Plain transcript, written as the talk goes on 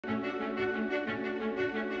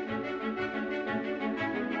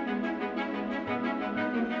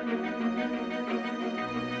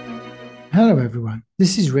Hello everyone,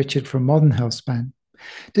 this is Richard from Modern Healthspan.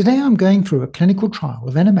 Today I'm going through a clinical trial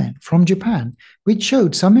of NMN from Japan which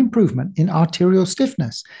showed some improvement in arterial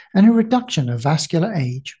stiffness and a reduction of vascular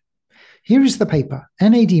age. Here is the paper,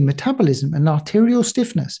 NAD Metabolism and Arterial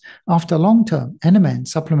Stiffness after Long-Term NMN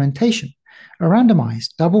Supplementation, a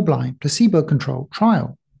randomized, double-blind, placebo-controlled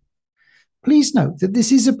trial. Please note that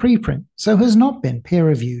this is a preprint, so has not been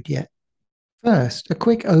peer-reviewed yet. First, a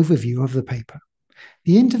quick overview of the paper.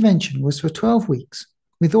 The intervention was for 12 weeks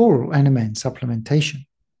with oral NMN supplementation.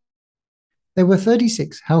 There were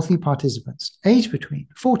 36 healthy participants aged between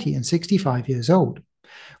 40 and 65 years old.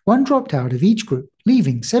 One dropped out of each group,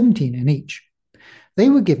 leaving 17 in each. They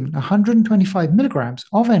were given 125 milligrams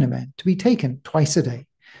of NMN to be taken twice a day,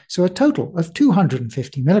 so a total of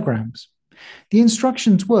 250 milligrams. The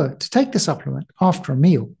instructions were to take the supplement after a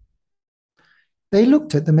meal. They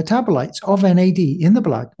looked at the metabolites of NAD in the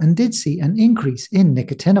blood and did see an increase in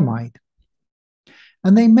nicotinamide.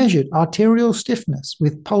 And they measured arterial stiffness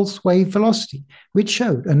with pulse wave velocity, which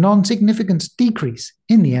showed a non-significant decrease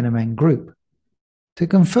in the NMN group. To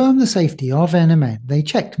confirm the safety of NMN, they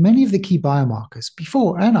checked many of the key biomarkers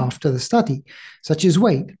before and after the study, such as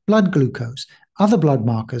weight, blood glucose, other blood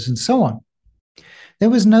markers, and so on. There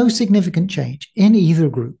was no significant change in either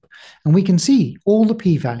group, and we can see all the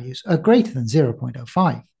p-values are greater than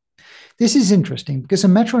 0.05. This is interesting because a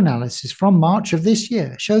meta-analysis from March of this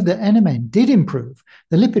year showed that NMN did improve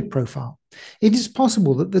the lipid profile. It is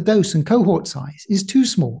possible that the dose and cohort size is too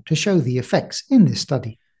small to show the effects in this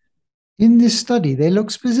study. In this study, they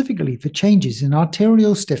looked specifically for changes in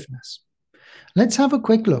arterial stiffness. Let's have a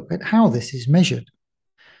quick look at how this is measured.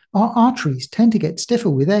 Our arteries tend to get stiffer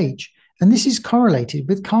with age, and this is correlated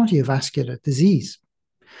with cardiovascular disease.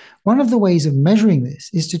 One of the ways of measuring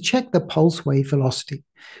this is to check the pulse wave velocity,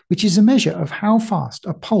 which is a measure of how fast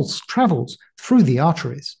a pulse travels through the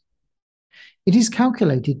arteries. It is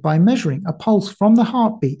calculated by measuring a pulse from the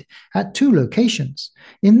heartbeat at two locations.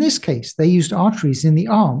 In this case, they used arteries in the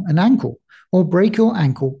arm and ankle, or brachial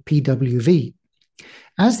ankle PWV.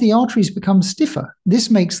 As the arteries become stiffer,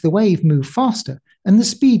 this makes the wave move faster, and the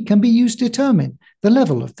speed can be used to determine the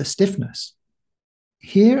level of the stiffness.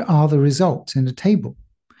 Here are the results in a table.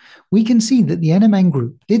 We can see that the NMN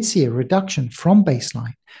group did see a reduction from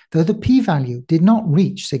baseline, though the p-value did not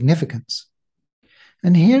reach significance.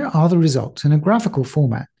 And here are the results in a graphical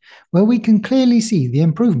format, where we can clearly see the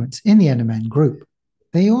improvements in the NMN group.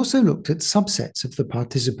 They also looked at subsets of the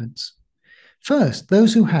participants. First,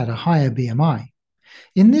 those who had a higher BMI.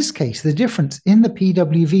 In this case, the difference in the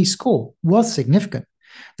PWV score was significant,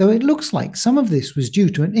 though it looks like some of this was due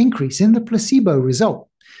to an increase in the placebo result,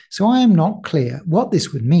 so I am not clear what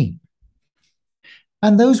this would mean.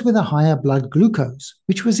 And those with a higher blood glucose,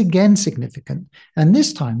 which was again significant, and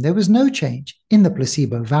this time there was no change in the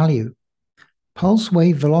placebo value. Pulse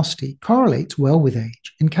wave velocity correlates well with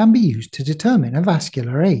age and can be used to determine a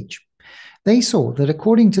vascular age. They saw that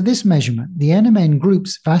according to this measurement, the NMN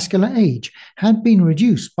group's vascular age had been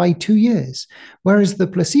reduced by 2 years, whereas the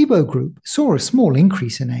placebo group saw a small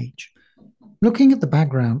increase in age. Looking at the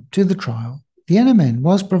background to the trial, the NMN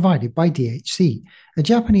was provided by DHC, a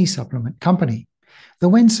Japanese supplement company, though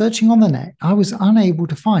when searching on the net, I was unable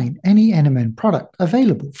to find any NMN product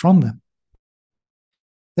available from them.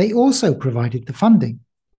 They also provided the funding.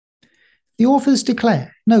 The authors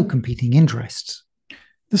declare no competing interests.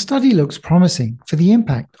 The study looks promising for the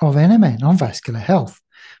impact of NMN on vascular health,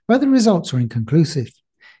 but the results are inconclusive.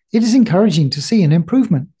 It is encouraging to see an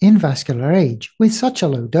improvement in vascular age with such a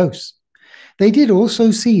low dose. They did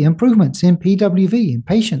also see improvements in PWV in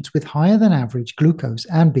patients with higher than average glucose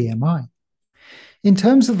and BMI. In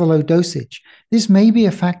terms of the low dosage, this may be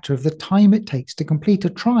a factor of the time it takes to complete a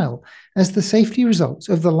trial, as the safety results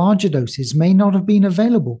of the larger doses may not have been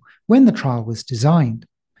available when the trial was designed.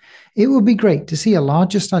 It would be great to see a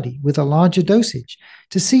larger study with a larger dosage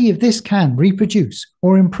to see if this can reproduce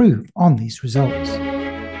or improve on these results.